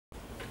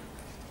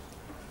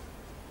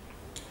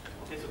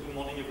Okay, so good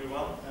morning,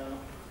 everyone.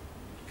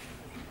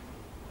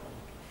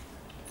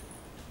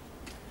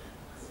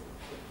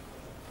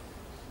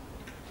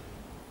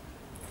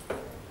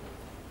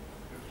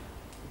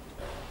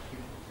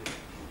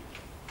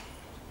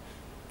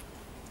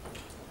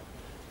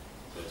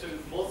 So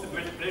it's both a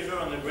great pleasure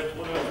and a great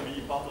honor to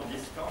be part of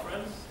this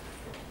conference.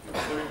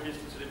 I'm very pleased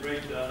to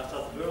celebrate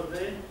Asa's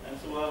birthday. And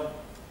so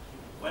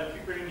while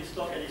preparing this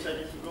talk, I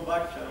decided to go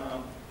back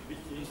a bit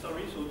in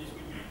history. So this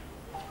will be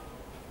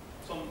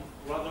some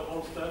rather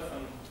old stuff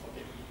and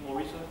more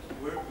recent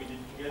work we did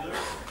together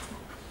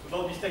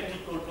about this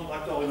technique called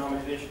contractor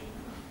renormalization.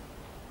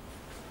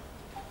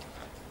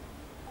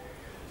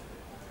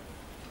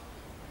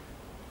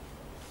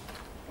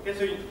 Okay,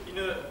 so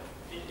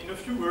in a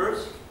few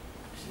words,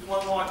 this is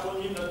one more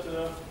acronym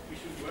that we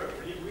should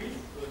live with.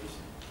 So this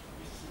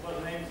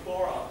was named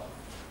for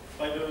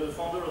by the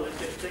founder of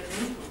the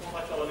technique of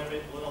contractor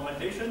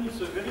renormalization.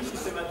 It's a very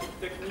systematic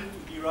technique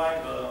to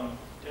derive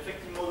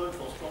effective model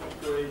for strongly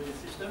correlated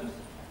systems.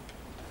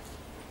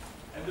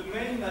 And the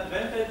main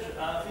advantage,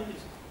 I think,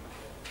 is,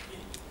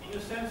 in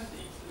a sense,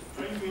 it's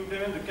trying to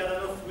implement the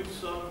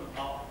Kadanoff-Wilson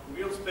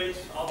real space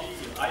RD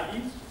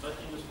IDs, but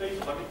in the space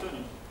of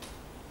Hamiltonian.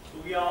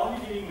 So we are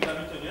only dealing with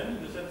Hamiltonian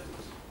in the sense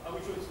I will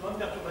show it's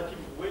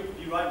non-perturbative way to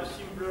derive a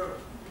simpler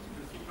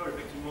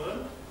effective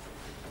model.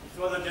 It's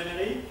rather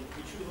generic.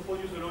 It should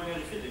reproduce the low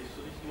energy physics.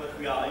 So this is what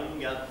we are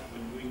aiming at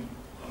when doing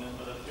condensed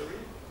matter theory.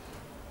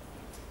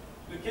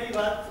 The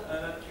caveat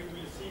that you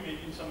will see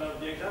maybe in some of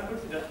the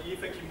examples is that the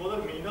effective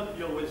model may not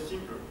be always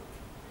simpler.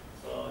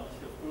 So this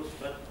is of course,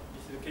 but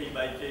this is a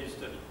case-by-case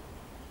study.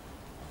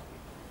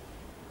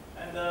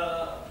 And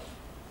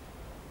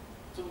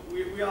so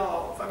we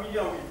are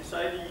familiar with this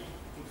idea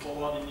put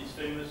forward in this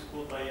famous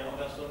quote by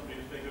Anderson,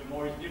 previous paper,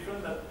 more is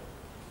different, that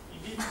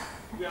indeed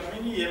we have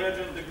many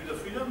emergent degrees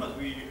of freedom, as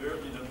we heard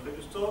in the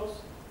previous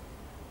talks.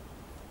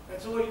 And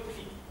so it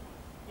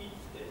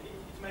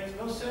makes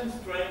no sense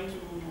trying to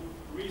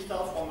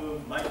restart from a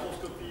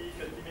microscopic,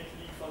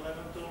 ultimately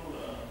fundamental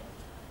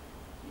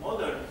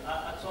model.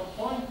 At some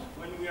point,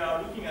 when we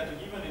are looking at a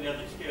given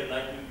energy scale,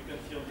 like you can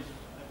see on this,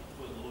 I think it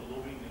was the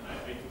drawing I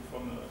took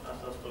from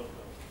Asa's talk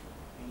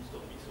on this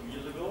topic some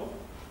years ago.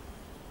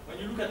 When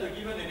you look at a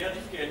given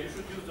energy scale, you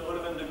should use the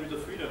relevant degrees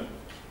of freedom,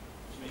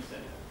 which makes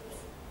sense.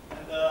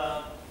 And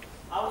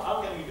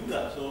how can we do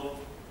that? So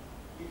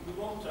we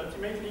want to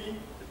ultimately,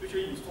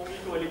 especially in strongly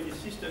correlated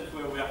systems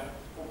where we are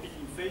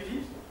competing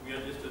phases. We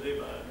had yesterday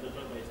by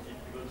Steve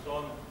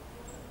Pivelson.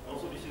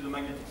 Also, this is a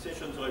magnetic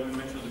session, so I will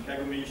mention the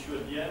Kagome issue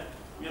at the end.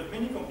 We have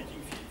many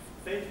competing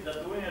phases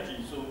at low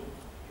energy, so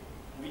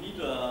we need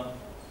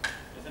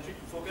essentially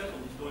to focus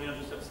on this low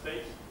energy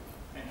subspace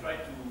and try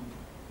to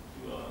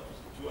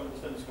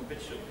understand this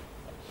competition.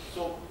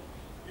 So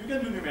you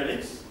can do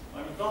numerics. I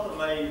mean, part of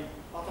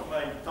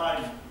my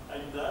time I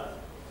do that,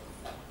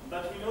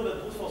 but we know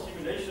that both for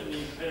simulation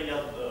is very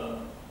hard.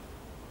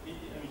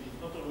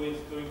 Not always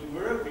going to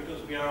work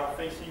because we are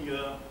facing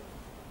a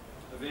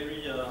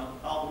very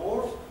hard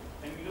wall,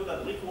 and we know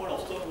that brick wall or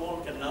stone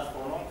wall can last for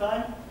a long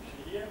time.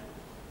 Here,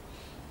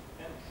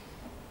 and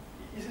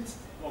is it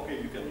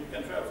okay? You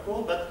can try, of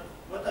course, but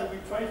what I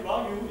will try to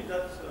argue is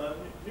that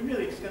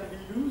numerics can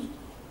be used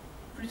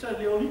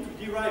precisely only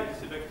to derive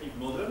this effective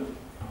model,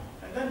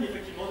 and then the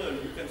effective model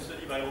you can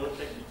study by other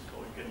techniques,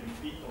 or you can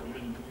repeat or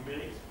even do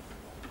numerics.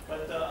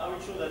 But I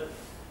will show that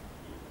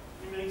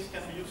numerics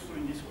can be useful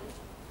in this way.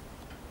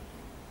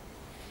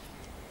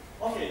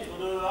 Okay, so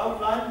the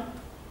outline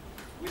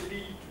will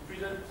be to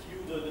present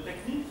you the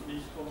technique,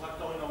 this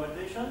contractor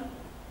renormalization,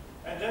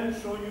 and then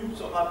show you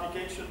some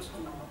applications to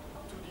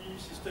 2D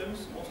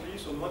systems, mostly,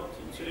 so mode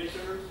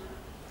insulators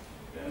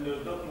and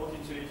dot mode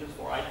insulators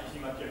for ITC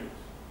materials.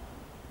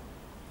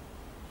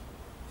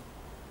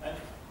 And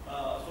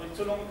so it's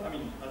a long, I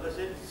mean, as I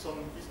said, it's some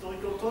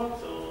historical talk,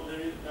 so there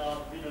has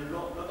been a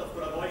lot of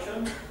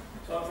collaboration.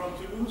 So I'm from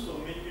Toulouse, so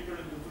many people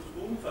in the Toulouse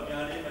room, Fabien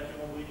Allais,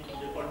 Mathieu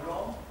Montbruni, Paul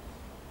Blanc.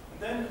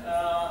 Then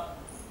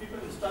people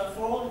in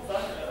Stanford, in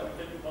fact, I will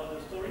tell you about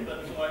the story,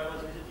 but so I was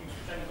visiting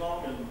Shusheng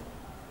Zhang and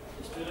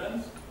the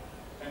students,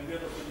 and we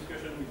had also a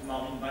discussion with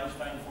Marvin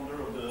Weinstein,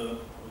 founder of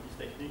this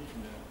technique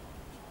in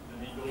the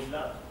neighboring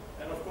lab,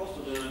 and of course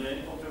the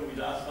encounter with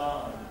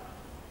Asa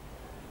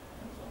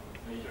and some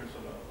major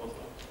sort of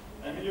postdocs,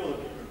 and many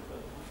other people,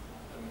 but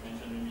I will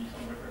mention maybe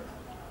some reference.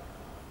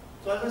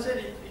 So as I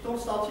said, it all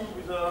started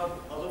with, as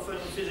often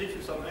in physics,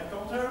 with some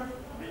encounter.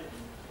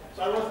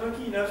 So I was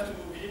lucky enough to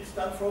visit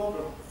Stanford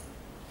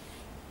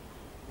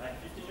like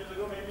 15 years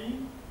ago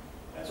maybe.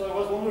 And so I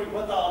was wondering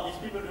what are these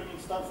people doing in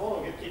Stanford.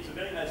 Okay, it's a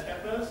very nice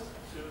campus,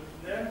 so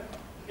there.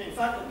 Okay, in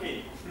fact,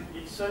 okay,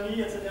 it's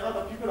sunny, etc.,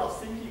 but people are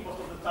thinking most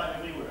of the time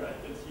everywhere. Right?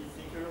 You can see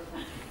thinkers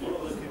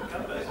all over the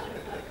campus.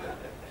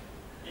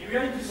 In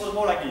reality, it was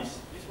more like this.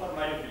 This was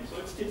my office. So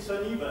it's still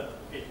sunny, but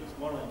okay, it was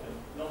more like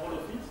a normal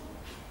office.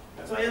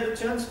 And so I had the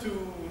chance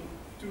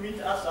to meet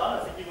Asa.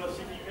 I think he was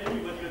sitting, maybe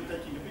he was even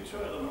taking a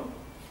picture, I don't know.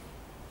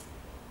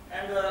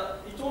 And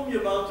he told me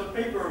about a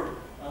paper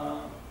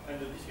and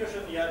the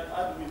discussion he had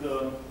with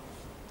a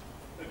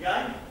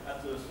guy at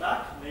at the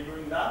SLAC,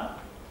 neighboring lab.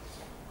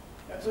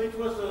 And so it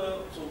was,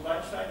 so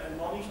Weinstein and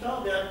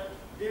Morningstar,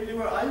 they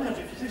were high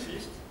energy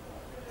physicists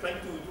trying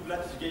to do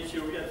lattice gauge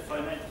theory at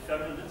finite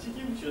thermal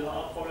density, which is a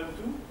hard problem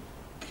too.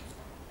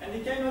 And they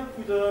came up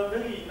with a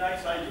very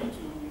nice idea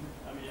to,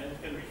 I mean, you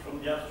can read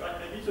from the abstract,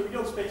 maybe it's a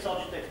real space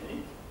RG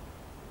technique.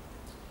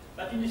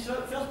 But in this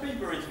first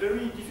paper, it's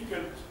very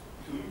difficult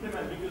to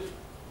implement because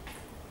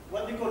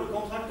what they call a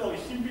contractor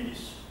is simply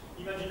this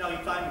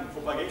imaginary time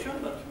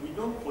propagation that we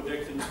don't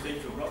project in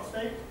state to ground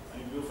state,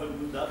 and we often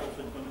do that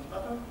also in condensed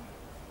matter.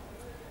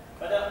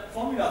 But the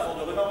formula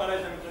for the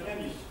renormalized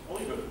Hamiltonian is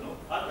horrible, no?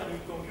 How can we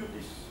compute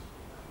this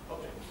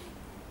object?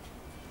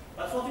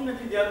 But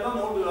fortunately, they have done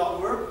all the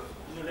hard work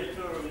in a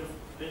later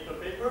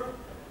paper.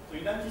 So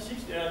in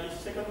 1996, they had this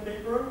second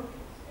paper,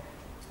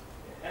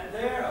 and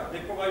there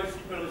they provide a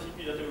simple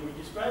recipe that I will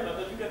describe, but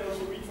as you can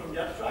also read from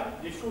the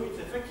abstract, they show its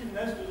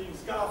effectiveness using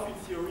scalar field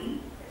theory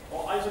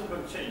or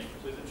Heisenberg chain.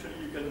 So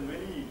essentially, you can do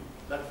any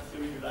lattice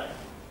theory you like.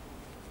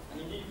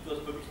 And indeed, it was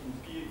published in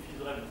Physics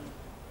Reality.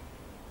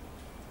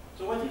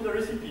 So what is the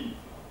recipe?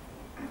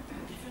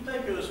 If you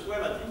take a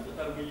square lattice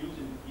that I will use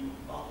in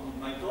part of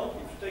my talk,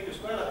 if you take a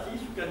square lattice,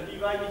 you can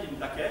divide it in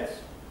plaquettes.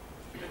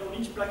 And on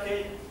each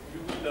plaquette, you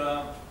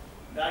will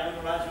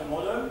diagonalize your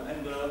model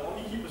and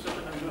only keep a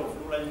certain number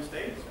of low-lying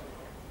states.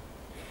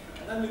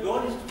 And then the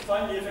goal is to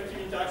find the effective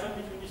interaction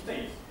between the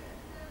states.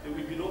 They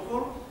will be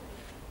local,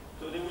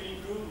 so they will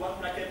include one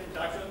plaquette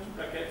interaction, two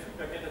plaquettes, three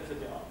plaquettes,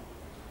 etc.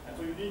 And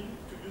so you need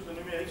to use the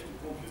numerics to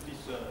compute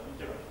this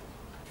interaction.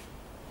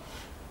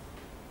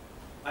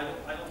 I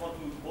don't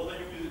want to bother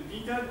you with the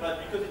detail,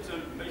 but because it's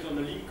based on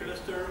the link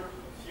cluster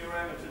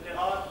theorem,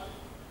 etc.,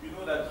 you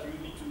know that you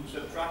need to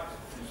subtract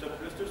the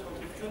subcluster's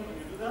contribution when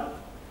you do that.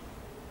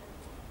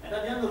 And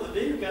at the end of the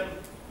day, you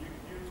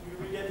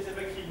will get this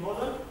effective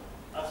model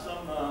as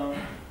some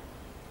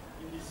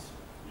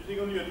using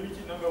only a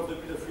limited number of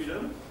degrees of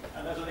freedom,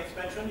 and as an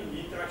expansion in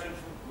the interaction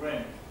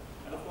range.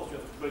 And of course, you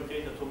have to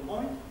truncate at some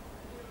point.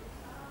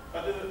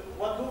 But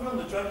what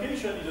governs the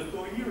truncation is a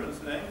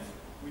coherence length,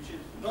 which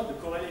is not the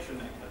correlation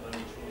length, as I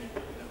will show you.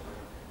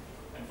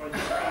 And for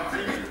instance,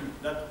 you can see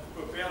that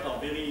two pairs are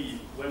very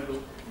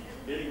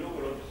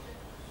local objects.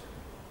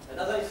 And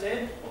as I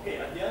said, okay,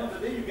 at the end of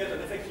the day, you get an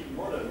effective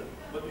model.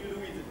 What do you do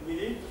with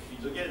it?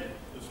 It's again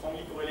a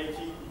strongly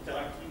correlating,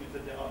 interacting,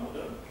 etc.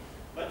 model.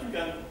 But you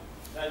can,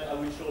 as I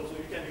will show, so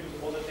you can use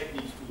other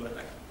techniques to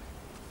attack.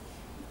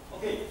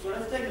 Okay, so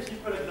let's take a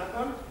simple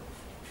example.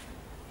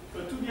 A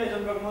 2D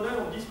Heisenberg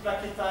model on this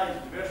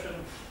plaquettized version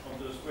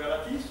of the square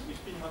lattice with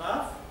spin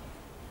 1/2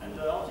 and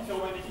the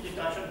antiferromagnetic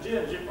interaction J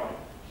and J prime.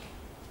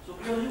 So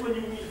clearly, when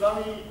you will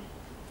vary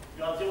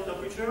your zero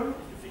temperature,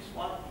 if you fix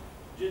one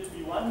J to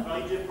be 1,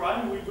 vary J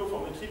prime, you will go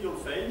from a trivial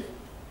phase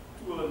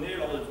to a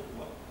nail order to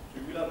 1. So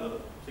you will have a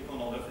second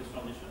order phase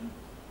transition.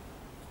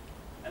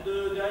 And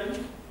the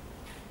idea,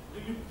 do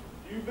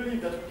you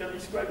believe that we can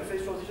describe the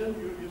phase transition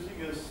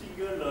using a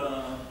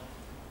single,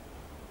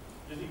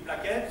 using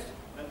plaquettes?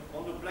 And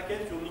on the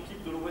plaquette, you only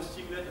keep the lowest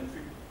singlet and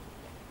triplet.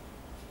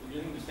 So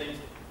using the same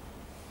thing.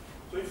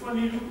 So if we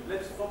only look,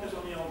 let's focus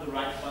only on the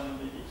right one.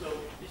 So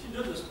this is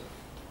just a,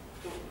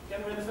 so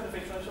can we understand the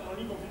phase transition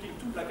only computing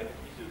two plaquettes?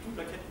 This is a two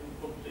plaquette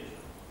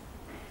computation.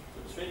 So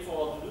it's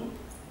straightforward to do.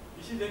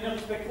 This is the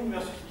energy spectrum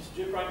versus this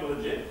J prime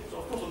over J. So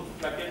of course on two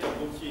plaquettes, you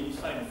don't see any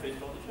sign of phase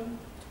transition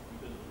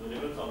because the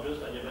levels are just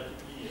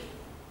adiabatically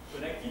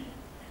connected.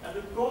 And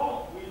the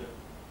core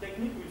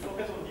technique will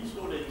focus on these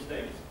low-lying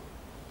states.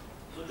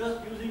 So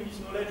just using this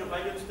knowledge of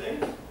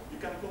eigenstates, you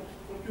can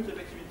compute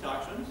effective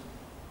interactions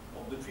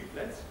of the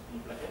triplets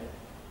in plaquette.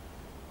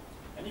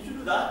 And if you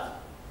do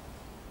that,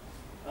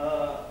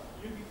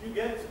 you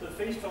get the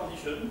phase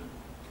transition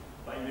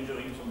by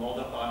measuring some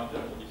order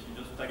parameter. So this is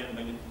just target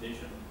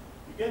magnetization.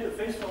 You get a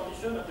phase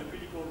transition at the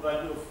critical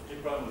value of J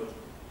prime over J.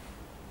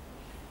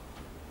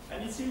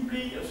 And it's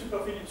simply a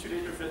superfield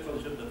insulator phase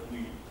transition that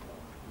we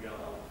are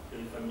now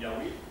very familiar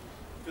with,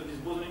 because this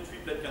bosonic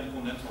triplet can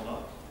condense or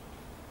not.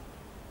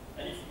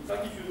 And in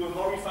fact, if you do a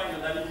more refined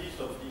analysis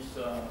of this,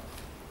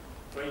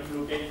 trying to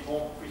locate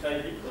more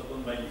precisely what was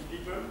done by this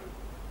people,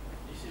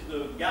 this is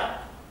the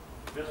gap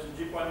versus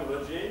J prime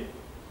over J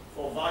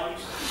for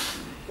various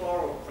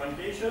core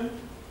truncation,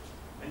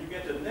 and you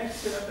get an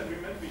excellent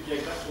agreement with the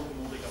exact of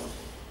Monte Carlo.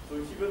 So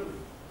it's even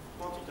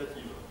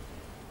quantitative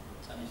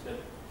at this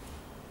level.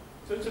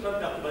 So it's a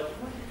non-perturbative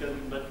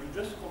one, but you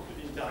just compute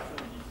the interaction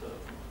of this.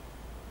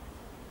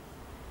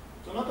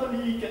 So not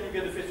only can you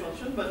get the phase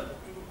transition, but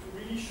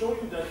really show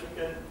you that you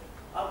can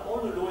have all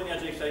the low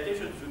energy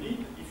excitations you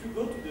need if you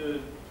go to the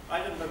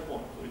Heisenberg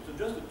point. So it's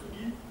just a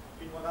 2D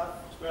spin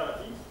 1/2 square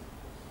lattice.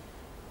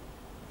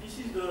 This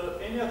is the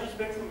energy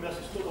spectrum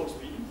versus total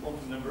spin,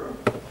 quantum number,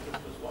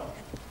 plus 1.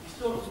 This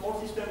is a small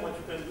system what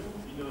you can do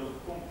in a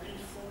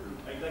complete full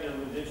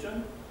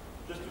hexagonalization,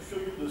 just to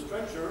show you the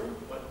structure.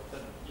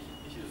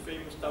 This is a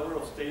famous tower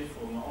of states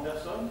from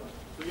Anderson.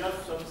 So you have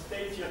some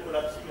states here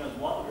collapsing as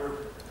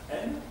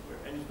 1/n,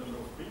 where n is the number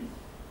of spins.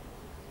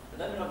 And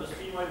then you have the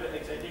spin wave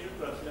excitation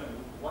collapsing as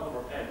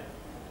 1/n.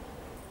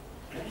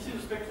 And this is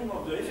the spectrum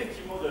of the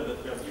effective model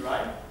that we have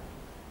derived,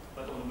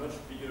 but on a much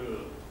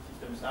bigger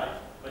system size.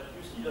 But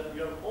you see that we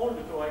have all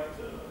the correct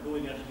low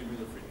energy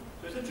degrees of freedom.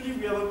 So essentially,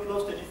 we haven't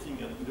lost anything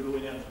in the low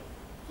energy.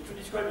 So to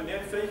describe the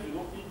name phase, you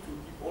don't need to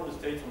keep all the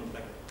states on the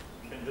bracket.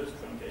 You can just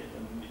truncate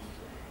and do this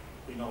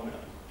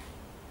renormalize.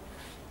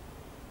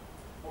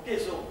 Okay,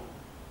 so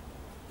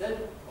then,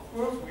 of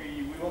course,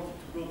 we wanted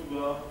to go to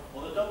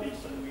other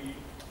topics, and we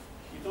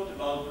thought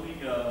about doing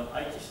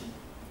ITC.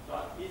 So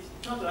it's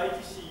not an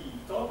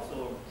ITC talk,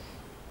 so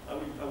I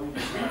will be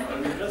brief. I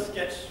will just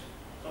sketch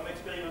some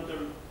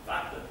experimental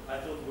facts that I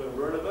thought were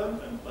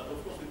relevant, but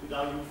of course we could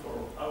argue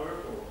for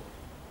hours or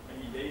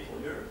many days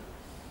or years.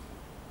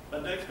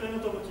 But the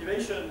experimental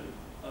motivation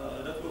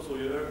that was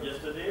heard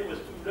yesterday was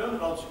to learn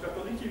about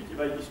superconductivity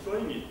by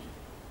destroying it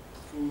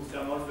through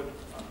thermal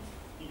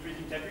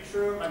increasing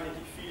temperature,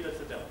 magnetic field,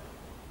 etc.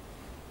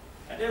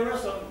 And there were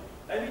some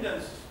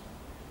evidence,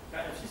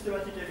 kind of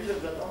systematic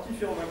evidence that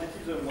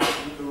antiferromagnetism was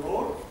in the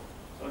role.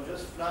 So I'll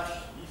just flash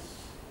this,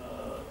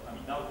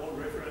 now all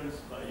reference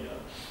by, you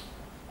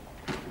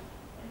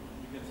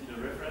can see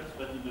the reference,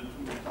 but in the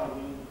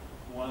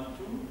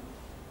 2001-2.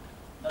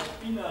 That's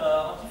been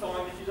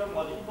antiferromagnetism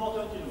was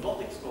important in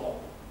vortex core.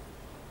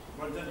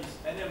 For instance, this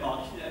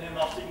NMR, this is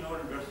NMR signal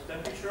versus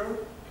temperature,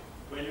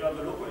 where you have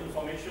the local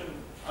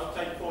information.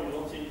 Outside core, you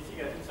don't see anything,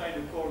 and inside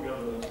the core, you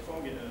have a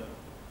strong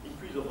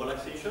increase of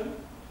relaxation.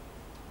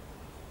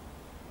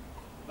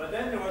 But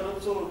then there was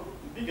also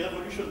a big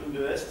revolution in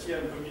the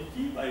STM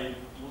community by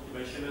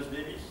Seamus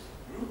Davis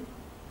group,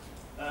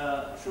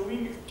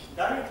 showing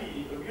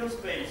directly a real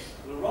space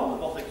around the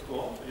vortex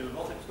core. So you have a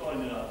vortex core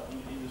in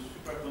the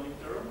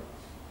superconductor,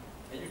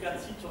 and you can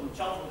see some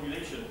charge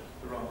modulation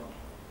around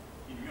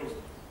in real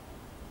space.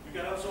 You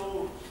can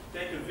also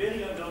take a very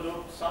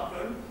underdoped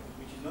sample,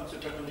 which is not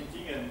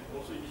superconducting, and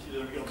also this is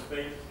a real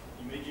space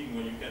imaging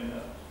where you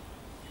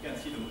can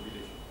see the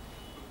modulation.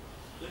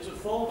 So it's a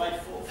 4A by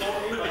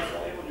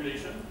 4A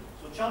modulation.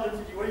 So charge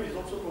density wave is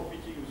also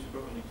competing with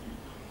superconductivity.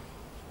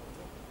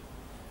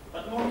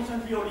 But more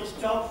recently, all this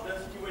charge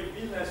density wave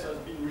business has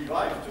been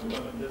revived too.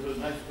 There's a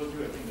nice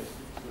study, I think that's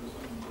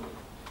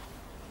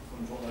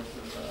from journal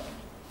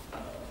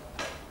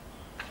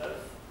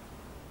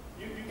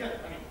you can,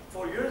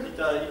 for years it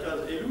has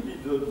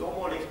eluded the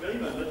normal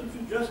experiment, but if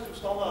you just do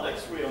standard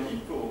X-ray on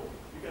IPCO,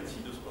 you can see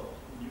the spot,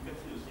 you can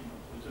see the signal.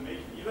 So it's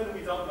amazing. Even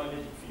without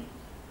magnetic field,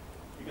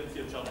 you can see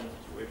a charge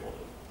density wave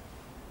order.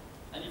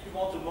 And if you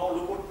want a more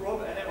local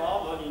probe,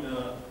 NMR done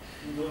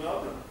in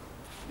Grenoble,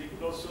 they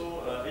could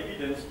also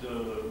evidence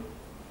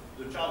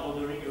the charge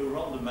ordering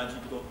around the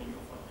magic doping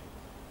of one.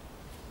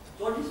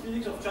 So all this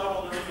physics of charge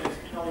ordering and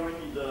spin ordering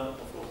is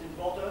of course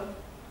important.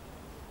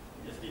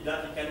 Obviously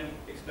that it can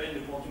explain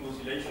the quantum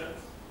oscillations.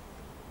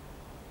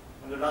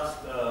 And the last,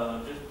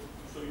 just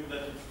to show you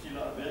that it's still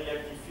a very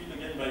active field,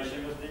 again by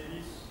Seamus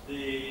Davis,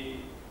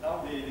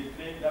 now they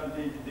claim that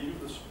they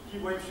use the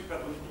T-wave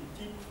superconducting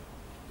tip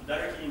to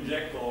directly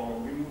inject or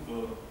remove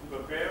a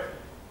Cooper pair,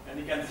 and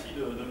they can see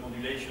the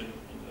modulation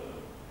in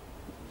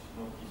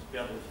this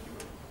pair density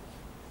wave.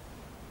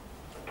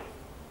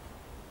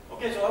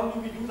 Okay, so how do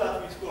we do that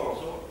with core?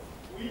 So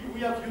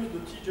we have used the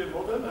TJ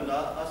model, and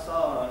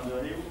Asa and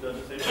Leut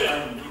at the same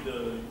time did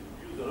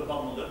use the Hubbard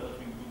model, but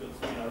we got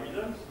similar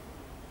results.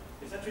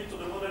 Essentially, so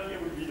the model here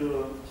will be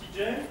the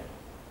TJ,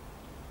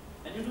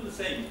 and you do the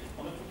same.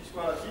 On the 2D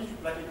square lattice, you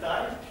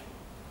plaquetize.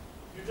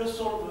 You just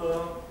solve the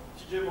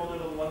TJ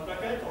model on one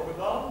plaquette or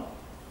Hubbard.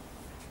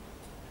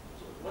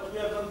 So what we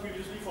have done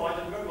previously for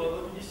Heisenberg was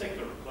only this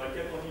sector. So I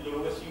kept only the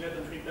lowest singlet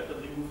and triplet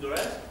and removed the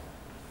rest.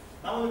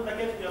 Now on the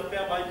plaquette, we have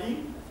pair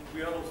binding. I think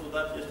we heard also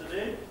that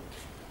yesterday.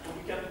 So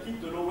we can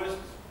keep the lowest,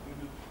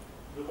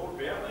 the whole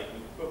pair, like the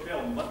Cooper pair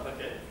on one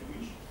plaquette if you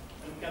wish,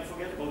 and we can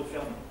forget about the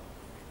Fermi.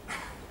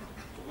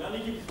 So we only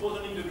keep this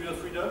bosoning degree of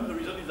freedom. The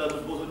reason is that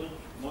the bosonic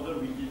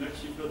model will be much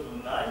simpler to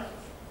analyze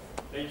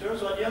later.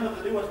 So at the end of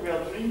the day, what we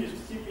are doing is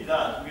simply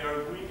that. We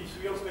are doing this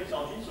real space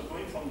RG, so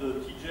going from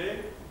the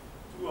TJ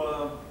to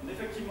an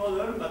effective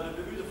model, but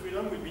the degrees of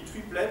freedom will be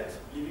triplet,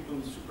 living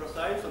on the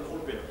supersides and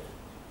whole pairs.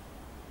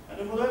 And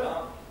the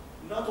model,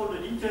 not all the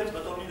details,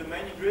 but only the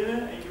main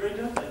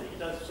ingredient. I think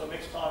it has some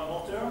extra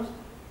more terms,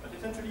 but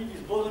essentially it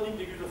is bosonic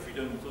degrees of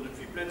freedom. So the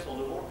triplets or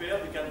the whole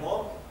pair, they can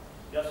drop.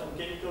 They have some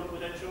chemical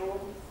potential,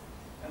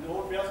 and the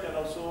whole pairs can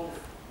also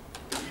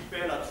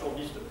repel at short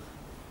distance.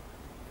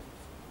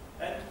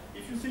 And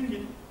if you think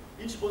in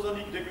each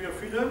bosonic degree of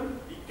freedom,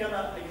 it can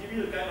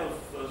exhibit a kind of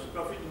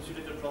superfluid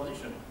insulated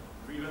transition,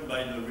 driven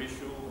by the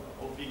ratio of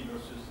Hoping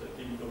versus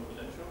chemical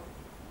potential.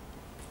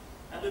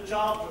 And the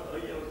charge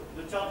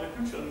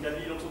repulsion can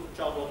lead also to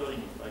charge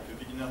ordering, like a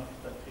big enough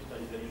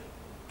crystallization.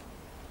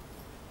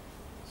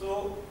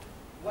 So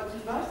what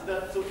is nice is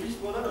that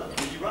this model has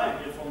been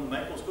derived from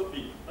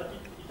microscopy, but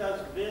it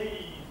has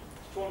very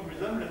strong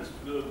resemblance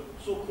to the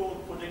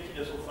so-called projected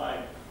SO5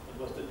 that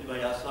was studied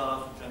by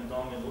Asa, Chen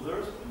Dong, and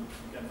others, and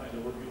you can find a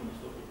review on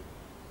this topic.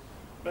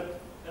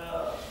 But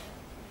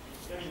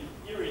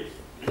here there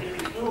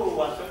is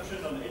no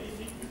assumption on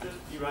anything, you just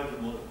derive the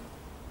model.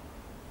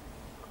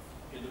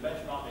 Okay, the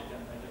benchmark I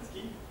can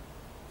skip.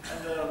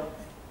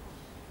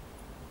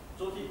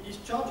 this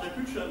charge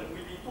repulsion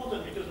will be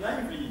important because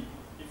naively,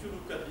 if you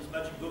look at this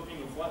magic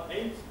doping of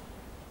 1,8,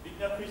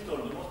 linear crystal,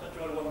 the most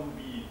natural one would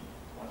be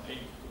 1,8,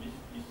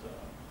 so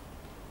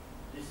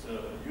this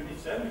unit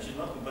cell, which is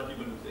not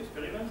compatible with the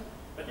experiment.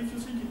 But if you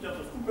think in terms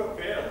of Cooper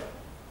pair,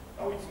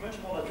 now it's much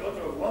more natural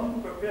to have one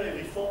Cooper pair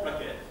every 4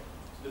 plaquettes.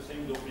 It's the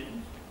same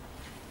doping.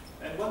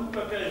 And one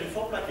Cooper pair every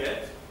 4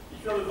 plaquettes.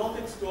 If you have a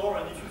vortex score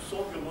and if you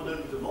solve your model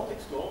with the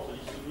vortex score, so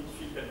this is the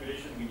midfield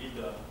calculation we did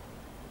in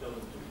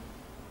 2002,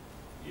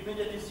 you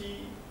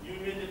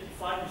immediately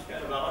find this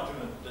kind of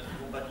arrangement that is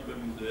compatible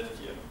with the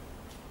STM.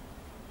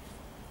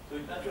 So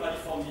it naturally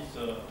forms this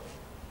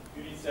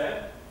unit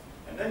cell.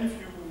 And then if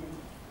you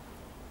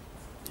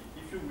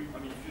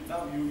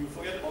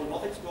forget about the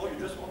vortex score, you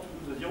just want to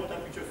do the zero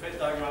temperature phase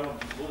diagram of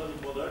this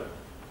bosonic model.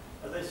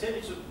 As I said,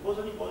 it's a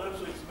bosonic model,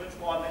 so it's much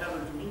more amenable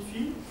to mean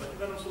field, but you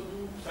can also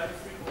do sine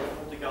field for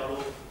Monte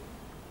Carlo.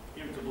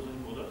 Here it's a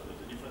bosonic model, so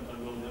it's a different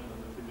algorithm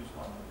than the previous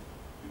one.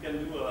 You can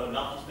do a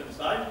large distance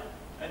side,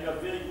 and you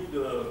have very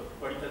good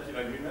qualitative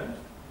agreement.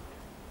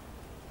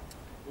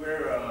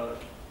 Where,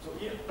 so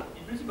here,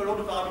 in principle, all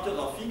the parameters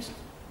are fixed,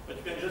 but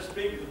you can just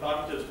play with the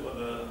parameters to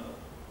have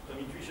some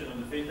intuition on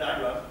the phase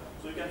diagram.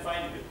 So you can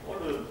find all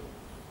the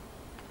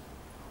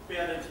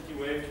pair density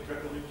waves,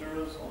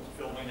 superconductors,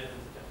 antiferromagnets,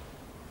 etc.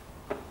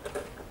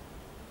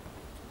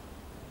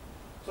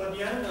 So at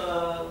the end,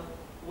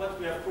 what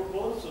we have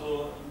proposed,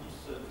 so in this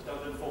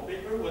 2004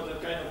 paper, was a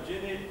kind of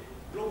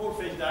global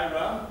phase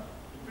diagram.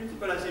 In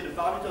principle, I say the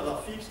parameters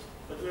are fixed,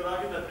 but we have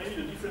argued that maybe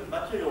the different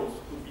materials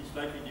could be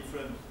slightly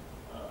different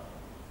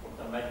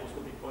from a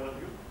microscopic point of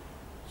view,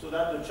 so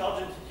that the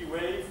charge density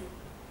wave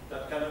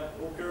that can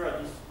occur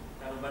at this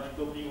kind of magic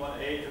doping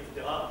 1,8,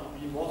 etc.,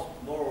 would be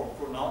more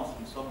pronounced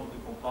in some of the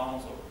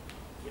compounds, or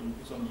when you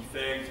put some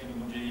defects in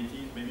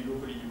homogeneities, maybe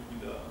locally you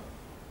could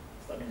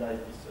stabilize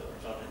this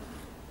charge density.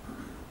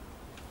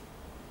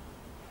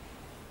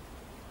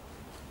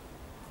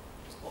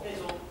 Okay,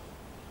 so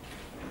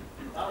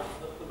now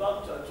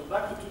about so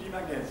back to 2D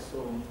magnets. So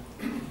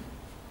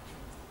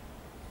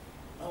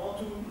I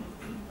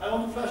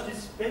want to flash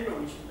this paper,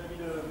 which is maybe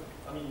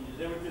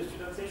there will be a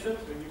student session,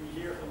 so you will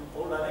hear some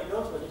old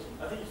anecdotes, but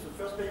I think it's the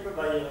first paper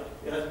by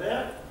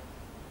Eresberg.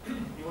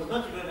 He was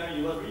not even,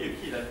 he was really a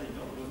kid, I think,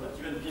 no? He was not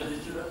even a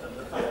PhD student at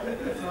that time.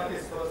 It's not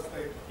his first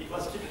paper. It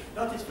was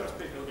not his first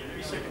paper, okay,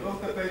 maybe second. He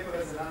wrote the paper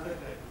as an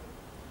undergrad.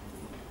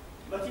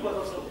 But he was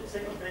also the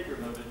second paper,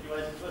 no, but it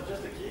was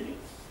just a kid.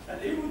 And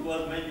Ewood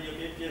was maybe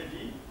a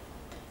PhD.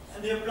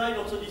 And they applied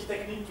also this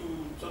technique to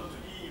some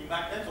 2D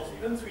magnets, or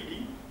even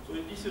 3D. So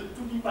this is a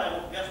 2D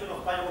version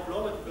of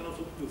pyrochlore, but you can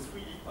also do a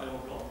 3D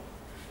pyrochlore.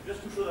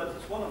 Just to show that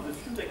it's one of the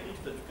few techniques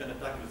that you can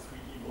attack with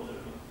 3D model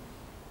in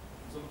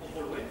some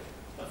controlled way.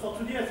 But for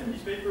today, I think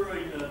this paper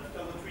in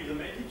 2003 is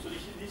amazing. So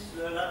this is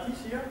this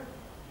lattice here,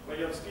 where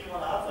you have spin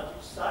 1/2 at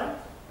each side,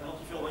 an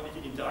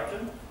antiferromagnetic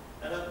interaction.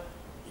 And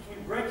it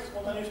will break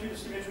spontaneously the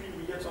symmetry.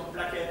 We get some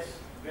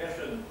plaquettes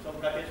version. Some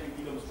plaquettes will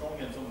become strong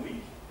and some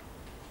weak.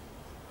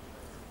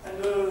 And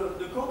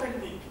the core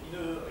technique,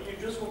 you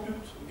just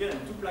compute, again,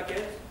 2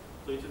 plaquettes.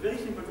 So it's a very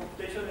simple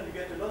computation, and you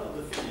get a lot of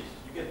the physics.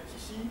 You get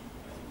TC.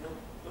 I think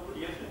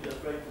nobody else has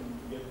tried to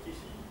get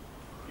TC.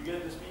 You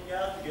get the spin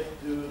gap, you get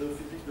the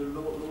physics, the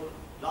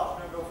large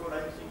number of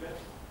low-lying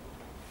singlets.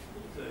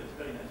 It's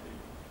very nice.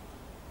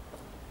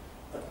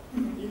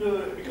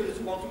 Because it's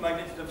a quantum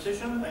magnetism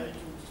session, I need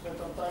to spend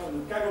some time on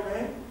the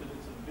Kagome, because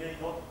it's a very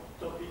hot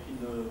topic in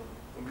the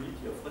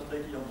community of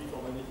frustrated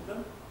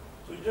antiferromagnetism.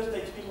 So you just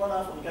take spin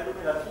 1/2 on the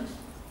Kagome lattice,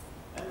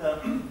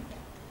 and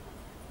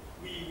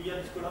we had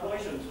this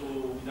collaboration, so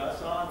with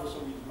Asa and also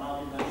with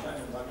Marvin Nanshan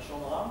and Ravi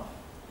Chandra,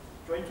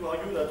 trying to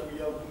argue that we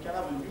can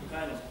have a new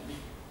kind of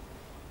technique.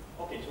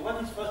 Okay, so what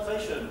is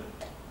frustration?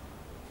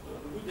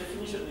 A good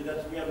definition is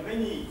that we have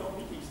many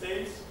competing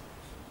states,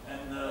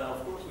 and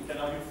of course we can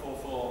argue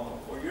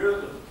for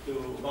years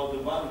about the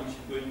one which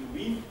is going to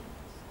win.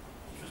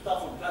 If you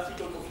start from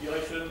classical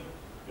configuration,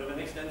 you have an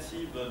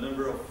extensive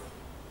number of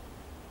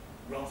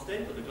ground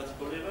states at the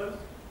classical level.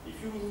 If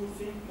you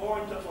think more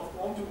in terms of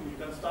quantum, you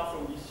can start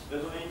from this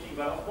resonating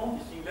valence bond,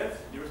 these singlets,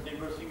 nearest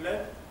neighbor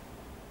singlet,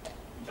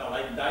 which are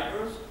like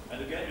dimers, and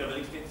again you have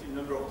an extensive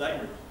number of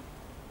dimers.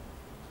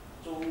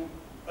 So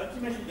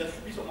ultimately there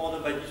should be some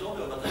order by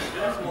disorder, but at a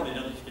very small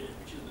energy scale,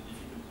 which is the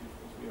difficulty of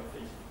course we are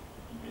facing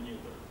in many of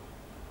them.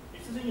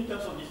 If you think in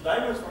terms of these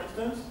dimers, for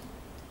instance,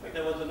 like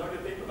there was another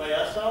paper by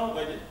Asa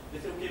where they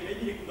said, okay,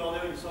 maybe they could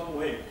order in some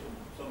way,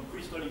 some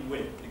crystalline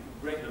way, they could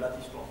break the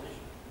lattice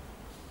translation.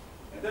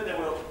 And then there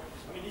were,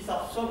 these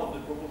are some of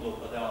the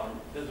proposals, but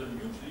there's a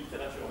huge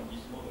literature on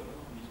this model,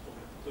 on this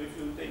problem. So if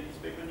you take this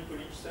paper,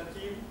 Nikolic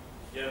Sentin,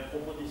 you have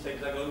proposed this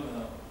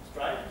hexagon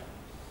stripe.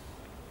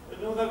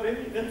 Another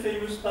very, very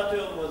famous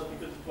pattern was,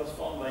 because it was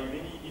found by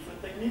many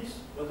different techniques,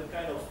 was a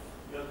kind of,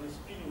 you have this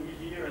spin wheel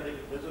here and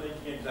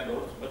resonating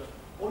hexagons, but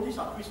all these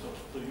are crystals.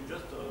 So you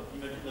just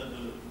imagine that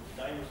the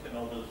dimers can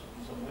order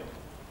in some way.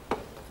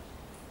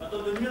 But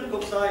on the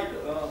numerical side,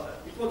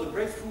 it was a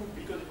breakthrough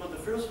because it was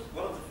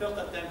one of the first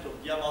attempts of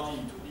Diamargy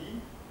in 2D.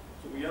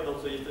 So we had also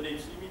also yesterday,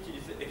 it's limited,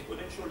 it's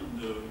exponential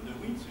in the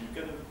width, so you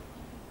can,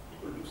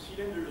 people do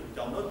cylinders which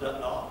are not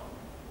that large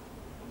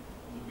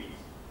on the width.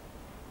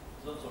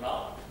 It's not so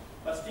large,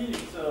 but still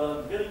it's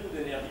a very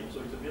good energy,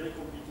 so it's a very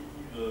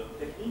competitive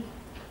technique.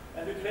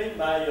 And the claim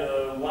by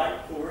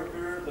white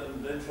co-workers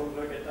and then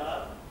Schoenberg et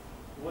al.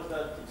 Was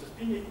that it's a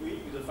spin liquid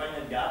with a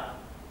finite gap,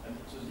 and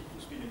it's a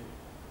Z2 spin liquid.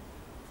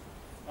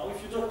 Now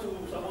if you talk to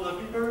some other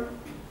people,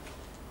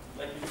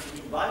 like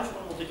you buy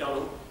from Monte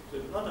Carlo, so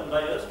it's not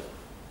unbiased,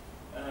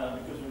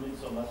 because you need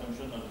some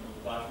assumption on the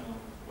Bayesian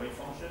wave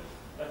function,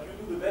 but you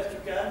do the best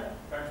you can,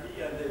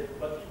 apparently, and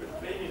what people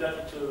claim is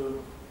that it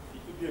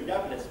could be a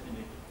gapless spin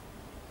liquid.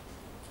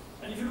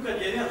 And if you look at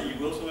the energy,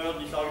 we also heard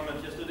this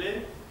argument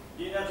yesterday,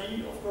 the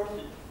energy, of course,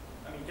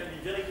 can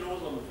be very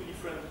close on two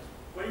different,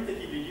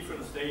 qualitatively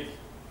different states.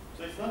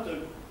 So it's not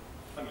a,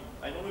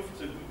 I don't know if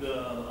it's a good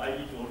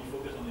idea to only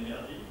focus on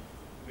energy.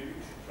 Maybe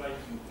we should try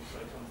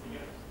something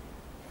else.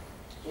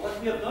 So what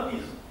we have done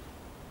is,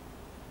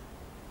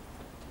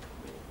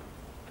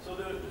 so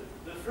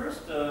the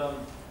first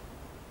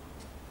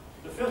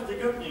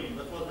decoupling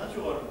that was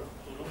natural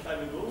so a long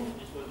time ago,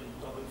 this was in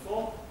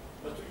 2004,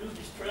 was to use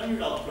this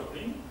triangular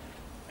decoupling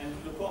and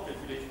do the core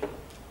calculation.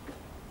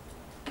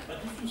 But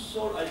if you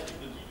solve, I think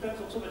the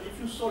depends also, but if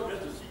you solve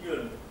just a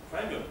single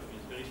triangle,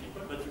 it's very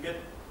simple, but you get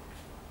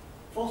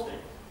 4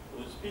 states. So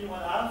a spin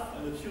 1/2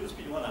 and a pseudo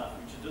spin 1/2,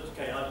 which is just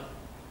chirality.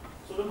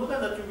 So the model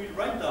that you will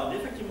write down,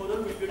 the effective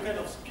model, will be a kind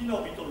of spin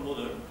orbital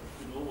model.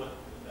 You know what,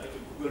 like a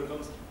Google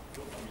constant,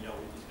 you're familiar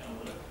with this kind of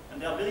model. And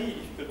they are very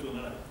difficult to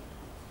analyze.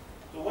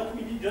 So what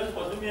we did just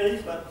was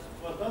numerics, but it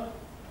was not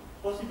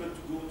possible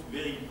to go to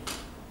very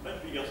much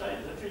bigger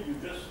size. Actually, you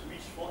just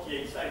reach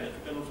 48 sides that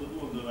you can also do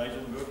on the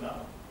Heisenberg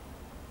now.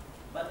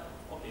 But,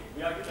 okay, we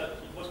argued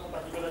that it was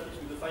compatible at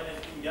least with the finite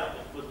spin gap,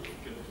 but it was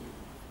difficult to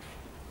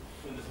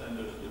understand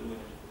the low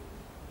energy.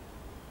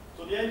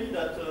 So the idea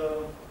that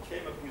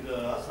came up with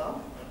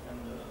Hassan and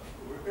the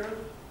worker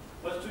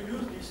was to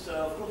use this,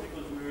 of course,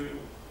 because we were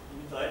in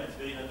Israel, it's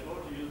very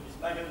natural to use this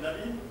Magen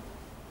David,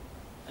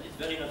 and it's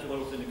very natural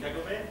also in the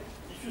Kagome.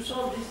 If you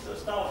solve this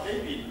star of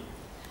David,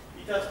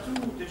 it has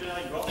 2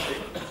 degenerate ground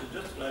states, which is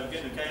just like,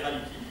 again, a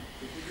chirality.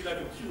 It would be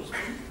like a pseudo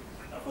spin.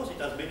 Of course,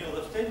 it has many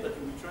other states, but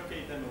you will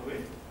truncate them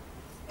away.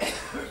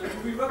 So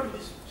you will work with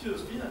this pseudo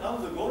spin, and now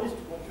the goal is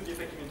to compute the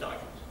effective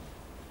interactions.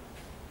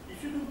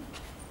 If you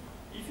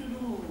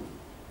do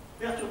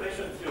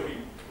perturbation theory,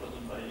 was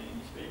done by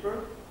in this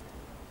paper,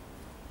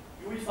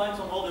 you will find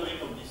some ordering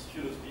of this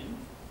pseudo spin.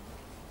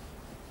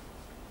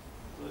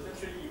 So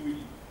essentially, you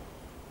will.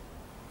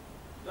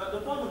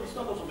 The point of this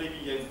talk also maybe,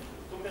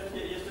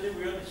 yesterday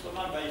we heard this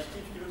remark by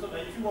Steve Stevenson,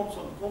 that if you want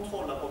some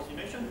controlled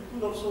approximation, you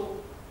could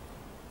also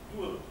do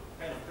a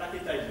kind of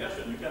plaquetized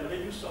version. You can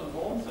reduce some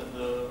bonds, and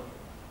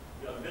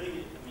you have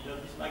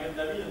this Magen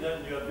David, and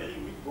then you have very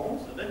weak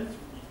bonds, and then it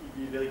will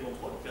be very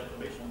controlled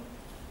perturbation.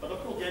 But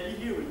of course, the idea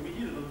here, we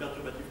need a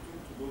non-perturbative tool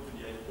to go to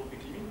the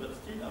isotropic limit, but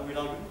still, I will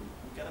argue,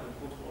 we can have a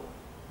control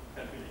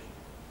calculation.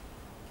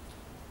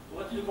 So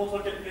what is a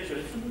control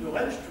calculation? If you do the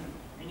range 2,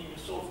 meaning you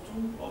solve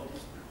 2 of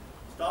these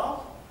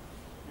stars,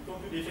 you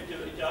compute the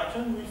effective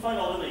interaction, we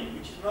find ordering,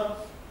 which is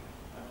not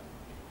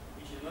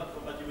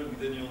compatible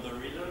with any other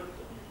result.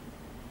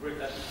 You break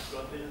lattice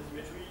Cartesian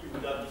symmetry, you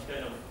would have this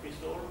kind of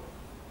crystal.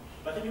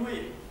 But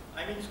anyway,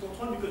 I mean it's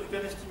controlled because you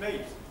can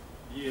estimate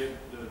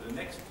the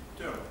next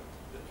term,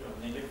 the term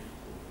negative,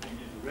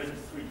 maybe the range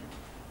 3.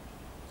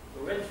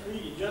 So range 3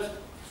 is just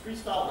 3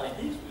 stars like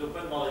this with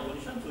open Maury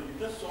condition, so you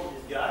just solve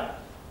this guy,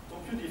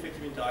 compute the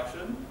effective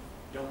interaction,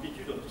 the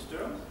amplitude of these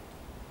terms,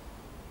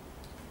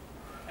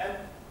 and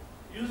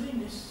using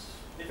this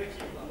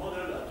effective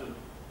model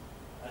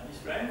at this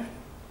range,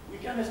 we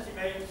can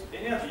estimate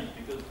energy,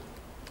 because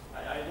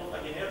I don't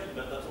like energy,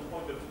 but at some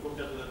point we have to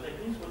compare to the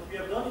techniques. What we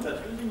have done is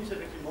that using this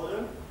effective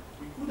model,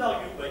 we could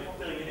argue by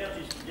comparing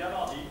energies to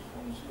gamma D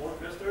on small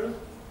clusters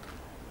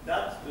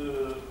that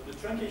the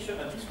truncation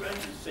at this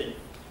range is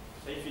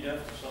safe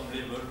enough to some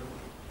level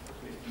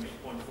to estimate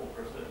 0.4%.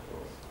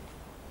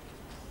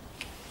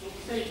 So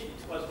we say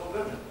it was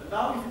convergent. And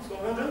now if it's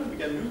convergent, we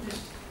can use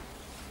this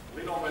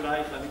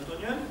renormalized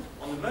Hamiltonian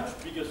on a much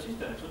bigger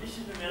system. So this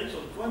is numerics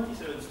on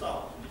 27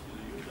 stars. So this is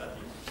a huge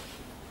lattice.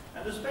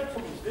 And the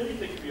spectrum is very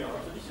peculiar.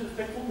 So this is a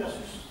spectrum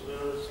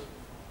versus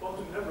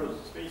quantum numbers,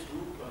 space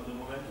group, and the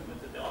momentum,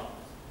 etc.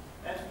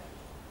 And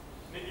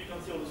maybe you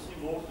can see all the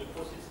symbols, the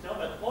cross system,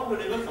 but all the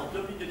levels are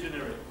doubly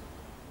degenerate.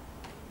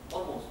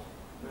 Almost.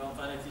 We are on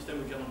finite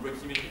system, we cannot break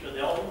symmetry, but they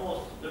are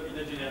almost doubly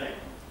degenerate.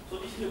 So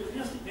this is a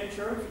clear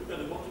signature, if you look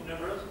at the quantum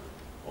numbers,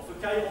 of a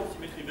chiral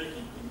symmetry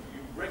breaking.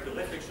 You break the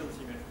reflection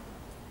symmetry.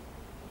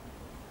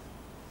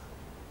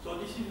 So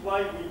this is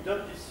why we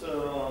done this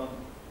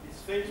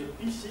phase of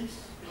P6.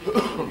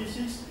 P6, this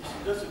is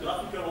just a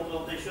graphical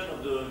representation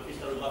of the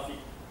crystallographic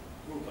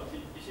group.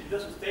 This is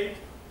just a state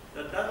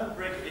that doesn't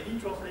break any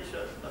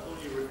translation, not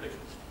only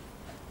reflection.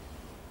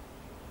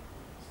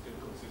 Still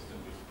consistent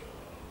with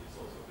this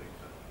also big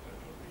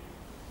entropy.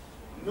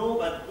 No,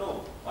 but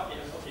no. Okay.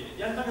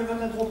 The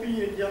entanglement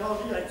entropy in the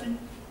energy, I think,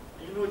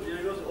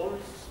 there was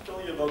always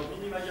story about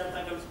minimally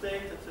entangled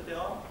state, etc.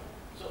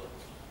 So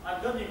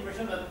I've got the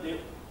impression that they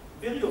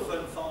very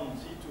often found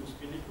C2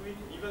 spin liquid,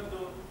 even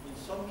though in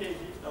some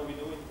cases now we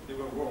know they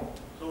were wrong.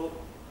 So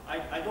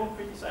I don't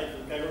criticize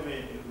the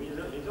Kagome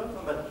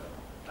result, but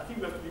I think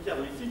we have to be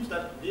careful. It seems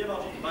that the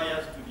emerging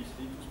bias to this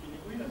C2 spin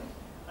liquid, and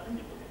I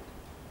think it's okay.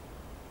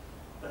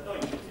 But no,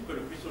 in principle,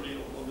 the crystal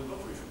on the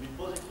contrary should be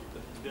positive,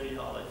 but it's very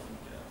hard, I think.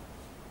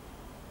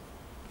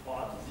 Or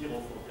at 0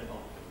 for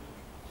Clément.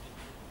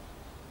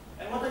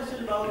 And what I said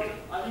about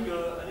having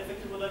an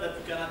effective model that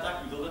you can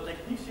attack with other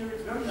techniques here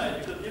is very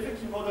nice, because the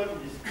effective model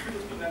in this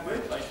spin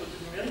language, I showed you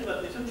numeric,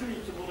 but essentially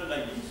it's a model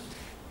like this,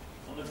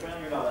 on the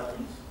triangular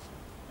lattice,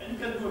 and you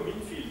can do a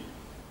mean field.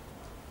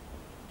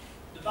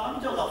 The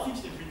parameters are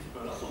fixed in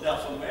principle, so they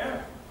are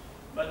somewhere,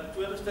 but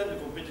to understand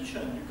the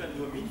competition, you can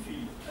do a mean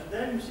field. And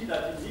then you see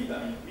that indeed,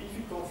 mean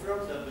field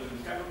confirms that the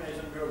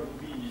Kagome-Heisenberg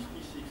would be in this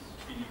P6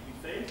 spin liquid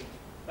phase,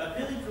 but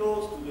very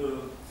close to the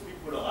fully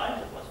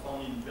polarized that was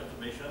found in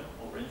perturbation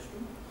or range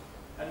 2,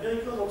 and very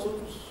close also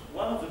to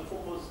one of the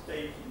proposed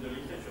states in the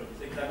literature,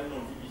 this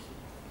hexagonal VBC.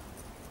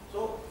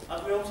 So,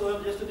 as we also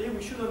heard yesterday,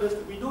 we should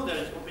understand, we know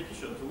there is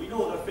competition, so we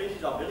know other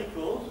phases are very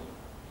close,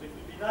 so it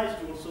would be nice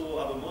to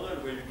also have a model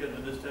where you can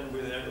understand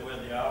where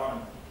they are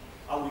and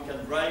how we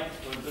can drive,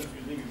 for instance,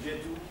 using a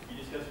J2, we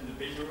discussed in the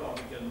paper, how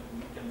we can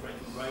try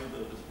to drive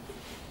the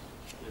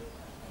yes.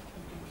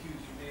 I'm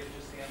confused, you may have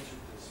just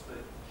answered this,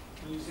 but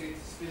when you say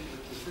it's a spin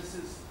liquid,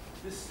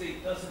 this state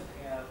doesn't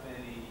have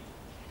any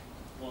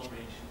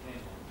long-range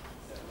entanglement,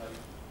 is that right?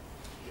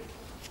 Yes.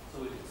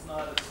 So it's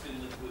not a spin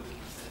liquid in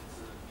the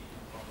sense of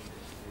decomponent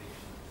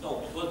integration?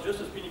 No, it was just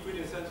a spin liquid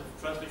in the sense of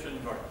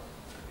translation invariance.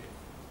 Okay.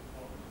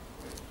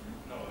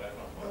 No, that's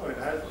not No, it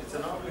has, it's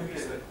an It's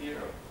obligation. a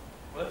zero.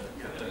 What?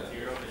 Yeah, it's a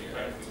zero, and you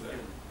try to do that.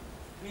 It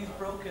means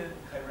broken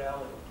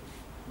chirality.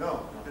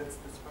 No, that's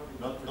probably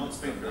not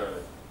spin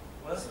gravity.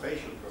 What?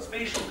 Spatial gravity.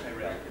 Spatial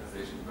chirality.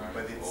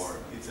 But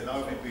it's an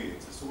RVP,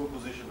 it's a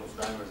superposition of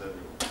dimers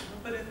everywhere.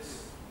 But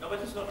it's, No, but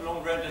it's not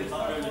long range and It's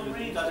not boundary. long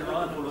range, It has they're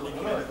not on-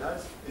 topological. No, it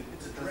has the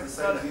It's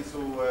same not- Z to,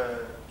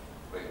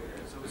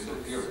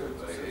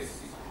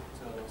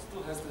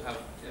 still has to have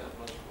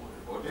logical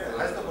order. yeah, it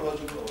has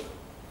topological order.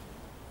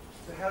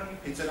 so how do you?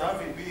 It's an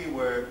RVP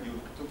where you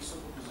took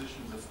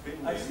superpositions of I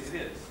pinwheels see,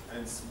 it is.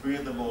 and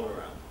smeared them all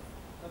around.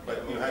 Okay.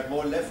 But you had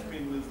more left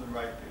pinwheels than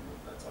right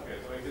pinwheels, that's all. Okay,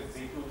 so is it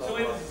Z2 So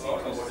it is or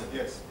Z2. what is it?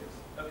 Yes, yes.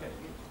 Okay.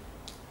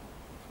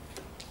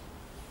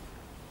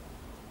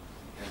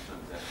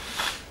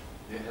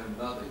 They have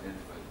not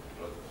identified the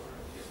logical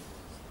order yet.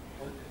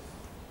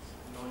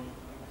 No,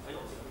 I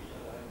don't think we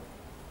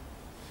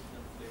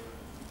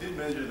It did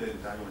measure the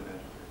entanglement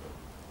entropy,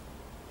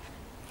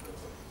 but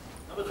that's all.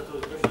 No, but that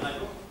was a question I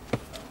don't.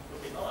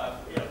 Okay, no,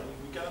 yeah,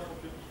 we cannot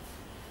compute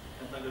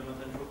entanglement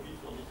entropy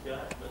for this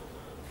guy, but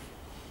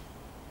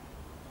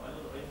I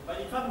don't know. But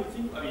in fact, we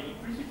think, in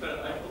principle,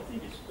 I don't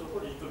think it's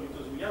topological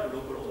because we have a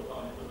local order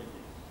parameter like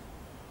this.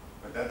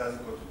 But that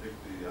doesn't contradict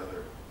the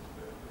other,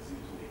 the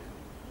Z2.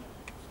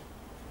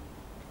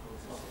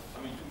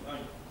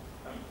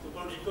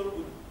 Topological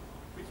would,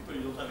 principle,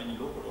 you don't have any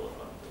local order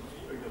parameter.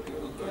 Here you go.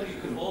 Well, you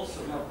could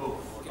also have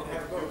both. You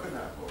can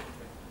have both.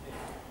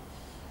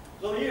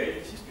 So here,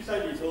 this is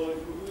precisely, so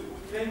we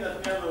claim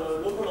that we have a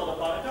local order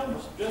parameter,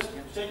 which just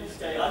changes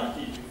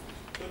chirality.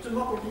 So it's a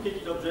more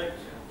complicated object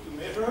to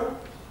measure,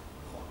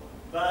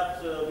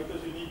 but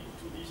because you need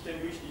to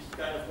distinguish this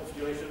kind of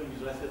configuration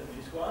with respect to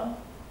this one,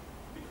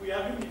 but we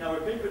argued in our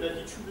paper that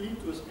it should lead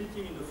to a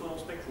splitting in the photon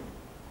spectrum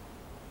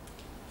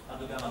at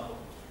the gamma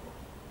point.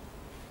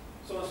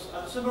 So as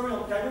a summary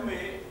on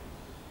Kagome,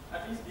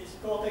 at least this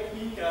core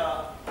technique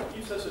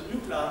gives us a new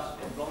class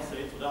of ground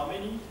state. So there are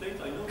many states,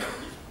 I know that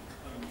this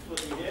is what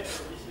we get,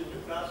 so this is a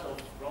new class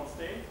of ground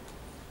state.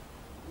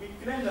 We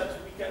claim that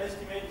we can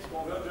estimate this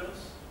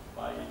convergence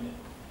by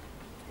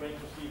trying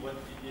to see what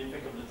is the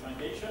effect of the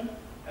triangulation.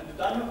 And the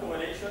dimer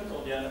correlations,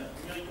 or the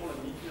numerical and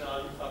linear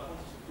analysis, are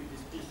consistent with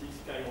this P6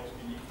 chiral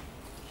spinning.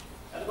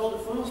 And about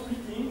the photon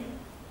splitting,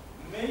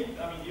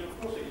 of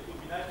course, it would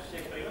be nice to see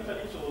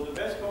experimentally. So the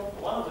best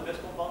one of the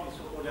best compounds is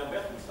so-called the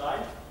Alberti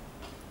side.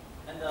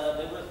 And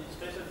there was this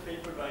recent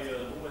paper by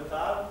Wu et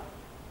al.,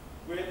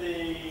 where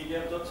they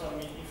have done some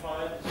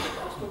infrared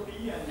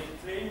spectroscopy, and they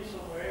claim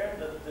somewhere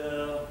that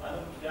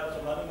they have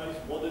some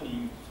anomalies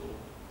broadening. So,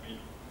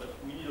 but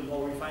we need a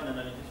more refined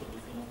analysis of the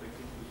photon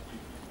spectrum to see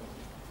if it's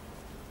consistent.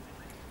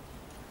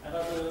 And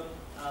as a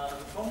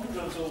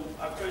conclusion, so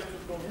I've tried to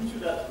convince you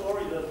that core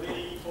is a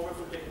very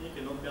powerful technique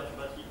and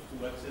non-perturbative to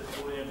access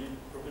low energy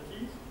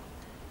properties.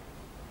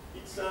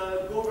 It's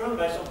governed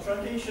by some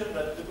truncation,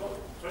 but the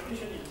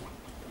truncation is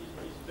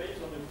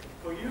based on the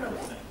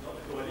coherence length, not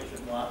the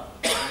correlation one.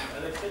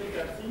 As I said, you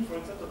can think, for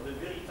instance, of the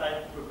very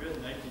tight properties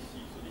in ITC.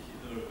 So this is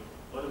the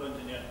relevant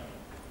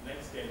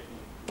length scale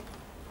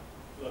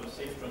to have a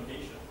safe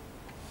truncation.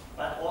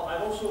 But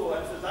I've also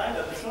emphasized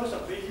that the choice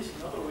of basis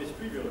is not always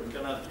trivial. You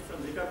can have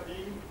different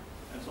decoupling,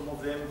 and some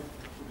of them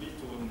could lead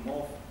to a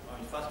more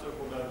faster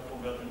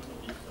convergence of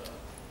these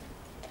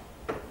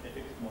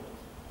effective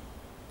models.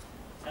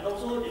 And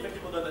also, the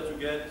effective model that you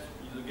get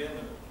is is again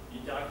an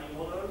interacting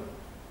model,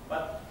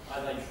 but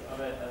as I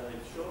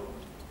showed,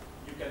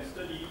 you can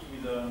study it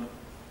with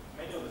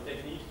many of the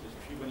techniques,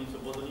 especially when it's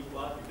a bosonic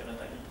one, you can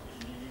attack it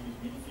easily with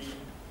midfield,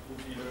 full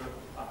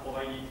are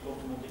provided, come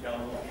to Monte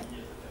Carlo,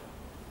 etc.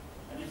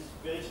 And it's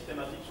very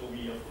systematic, so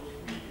we, of course,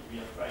 we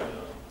have tried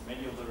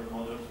many other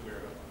models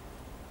where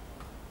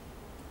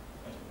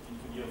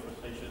into the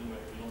frustration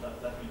where we don't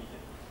have that many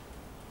data.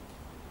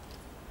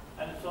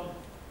 And some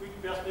quick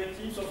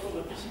perspectives, of course,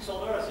 the P6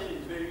 order, I said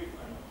it's very,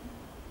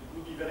 it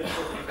would be very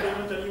important.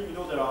 Experimentally, we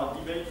know there are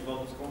debates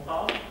about this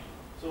compound.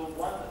 So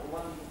one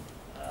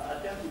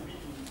attempt would be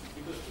to,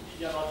 because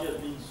TPD-MRG has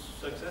been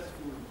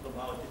successful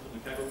somehow, at least on the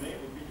Kagome,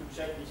 would be to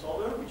check this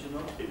order, which is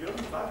non-trivial,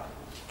 in fact,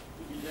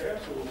 to be there.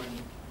 So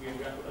we are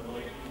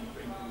collaborating and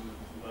trying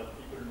to have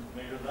people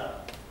measure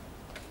that.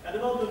 And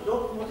about the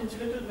dot not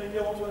insulated, maybe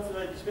I want to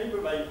emphasize this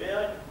paper by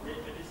Berg,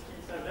 Medisky,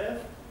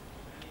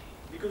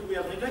 because we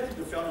have neglected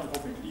the fermion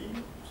completely.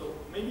 So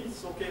maybe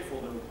it's okay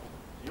for the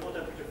zero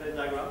temperature phase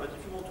diagram, but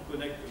if you want to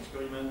connect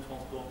experiment,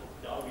 transport,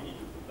 etc., we need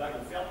to put back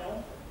the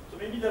fermion. So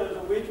maybe there was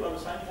a way to have a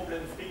sign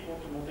problem-free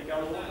quantum Monte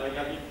Carlo by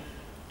having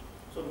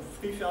some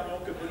free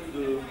fermion coupled to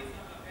the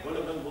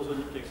relevant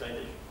bosonic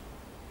excitation.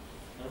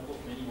 And of course,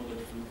 many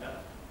models to look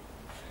at.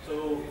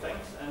 So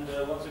thanks, and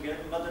once again,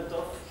 Mazel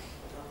Tov.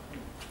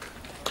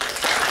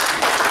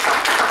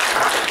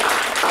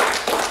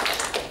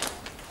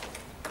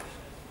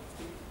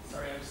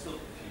 Sorry, I'm still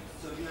confused.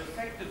 So your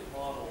effective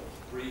model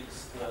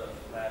breaks the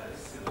lattice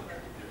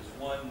symmetry. There's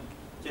one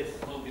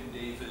Logan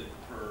David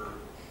per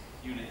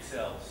unit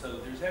cell. So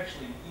there's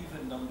actually an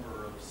even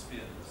number of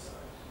spins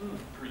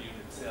per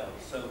unit cell.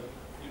 So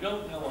you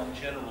don't know on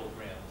general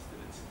grounds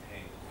that it's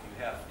entangled.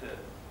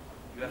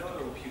 You have to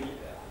compute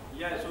that.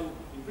 Yeah, so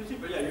in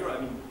principle, yeah, you're right.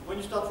 I mean, when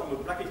you start from a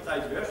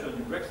plaquetized version,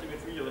 you break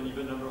symmetry of an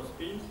even number of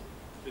spins.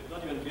 So it's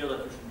not even clear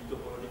that you should be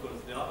topological,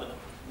 etc. But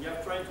we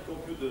have tried to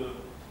compute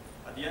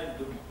at the end,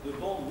 the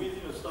bond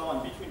within a star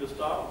and between the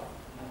star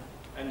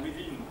and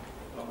within.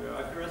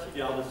 Accuracy,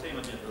 they are the same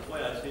at the end. That's why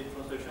I say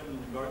translation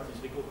invariance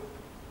is recovered.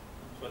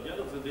 So at the end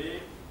of the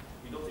day,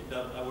 we don't think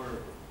that our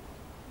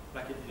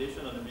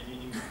plaquetization at the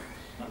beginning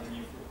has any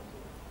influence.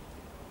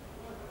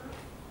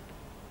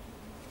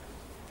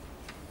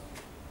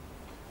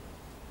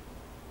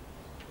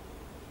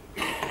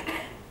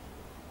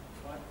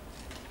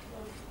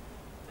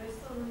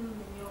 Based on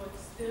your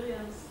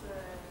experience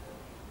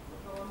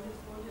on this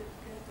project,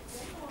 can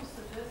you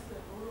suggest a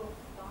rule of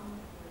thumb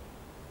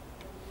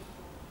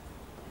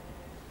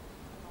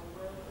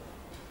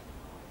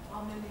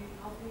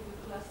how big the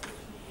cluster should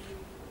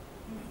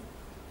be?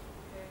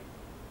 Okay.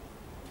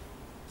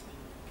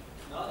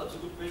 No, that's a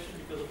good question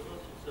because of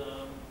course it's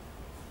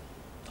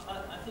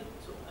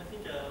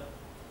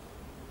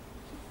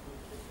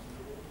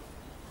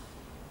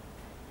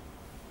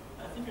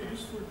I think a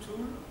useful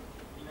tool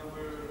in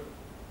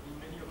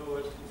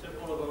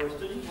several of our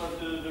studies was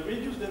the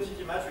reduced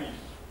density matrix.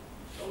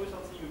 It's always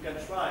something you can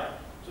try.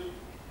 So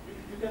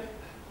you can.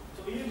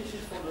 So here this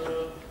is for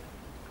the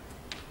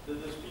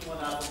spin 1/2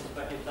 of the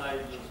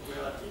packetized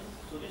square lattice.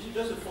 So this is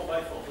just a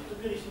 4x4. So it's a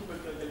very simple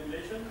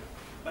calculation.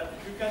 But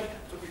you can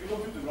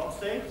compute the ground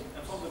state,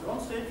 and from the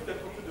ground state you can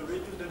compute the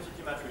reduced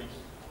density matrix.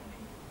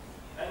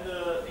 And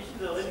this is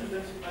the reduced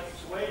density matrix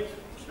weight,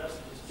 that's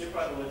this J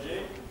prime over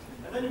J.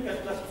 And then you can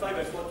classify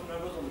by two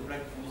numbers on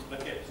this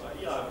plaquette. So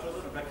here I've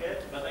chosen a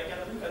plaquette, but I can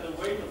look at the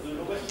weight of the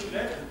lowest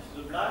triplet, which is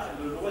the black, and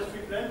the lowest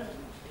triplet,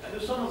 and the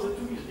sum of the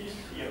two is this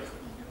here.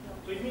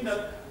 So it means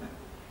that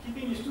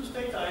keeping these two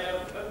states, I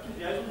have up to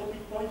the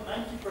isotropic point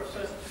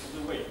 90% of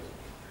the weight.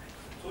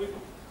 So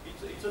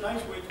it's a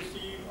nice way to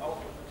see how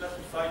to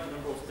classify the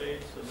number of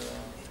states,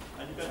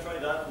 and you can try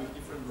that with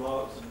different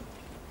drugs.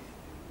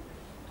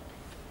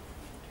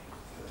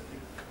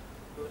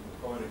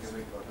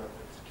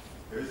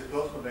 There is a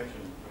close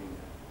connection between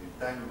the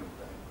entanglement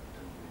time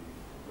and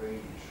the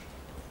range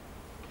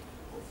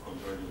of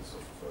convergence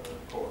of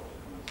chord.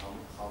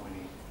 How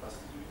many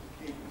clusters you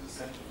keep is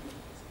essentially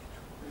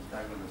the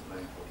entanglement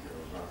length of your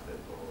grafted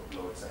or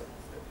low excited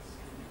states.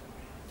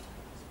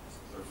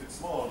 So if it's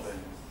small, then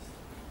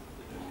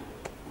it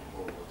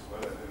works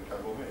well, and in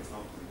Kagome it's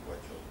not really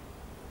quite sure.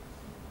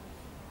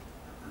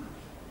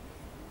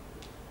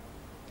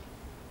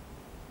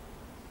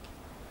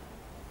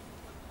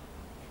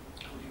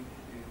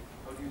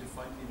 How do you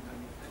define the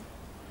entanglement time?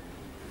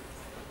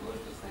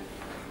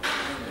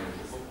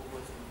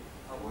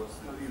 What's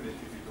the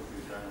relativity of the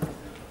entanglement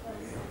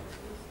time?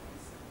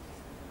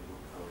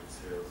 How it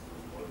scales to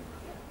the volume.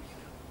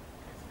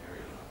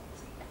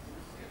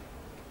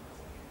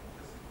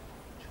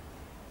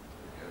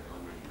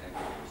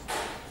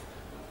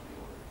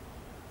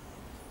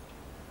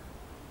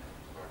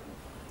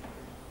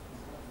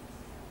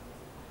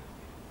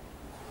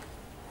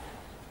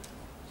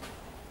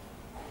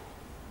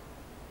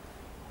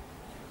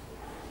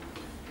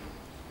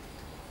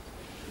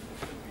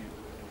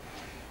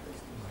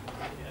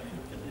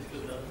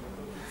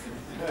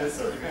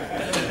 Sorry.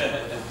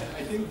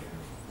 I think,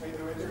 by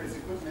the way, there is a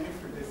good name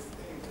for this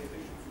thing. I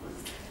think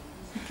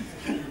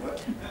it's what?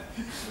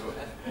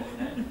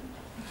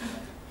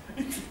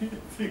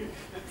 thing.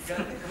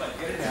 Come on,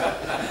 get it out.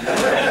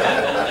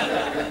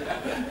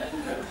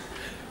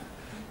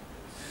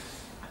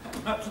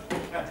 I'm not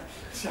like a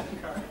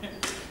Shankar.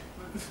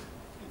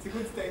 It's a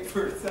good state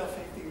for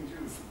self-hating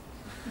Jews.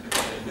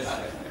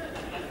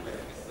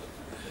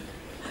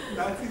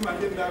 Nazi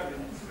Magen David.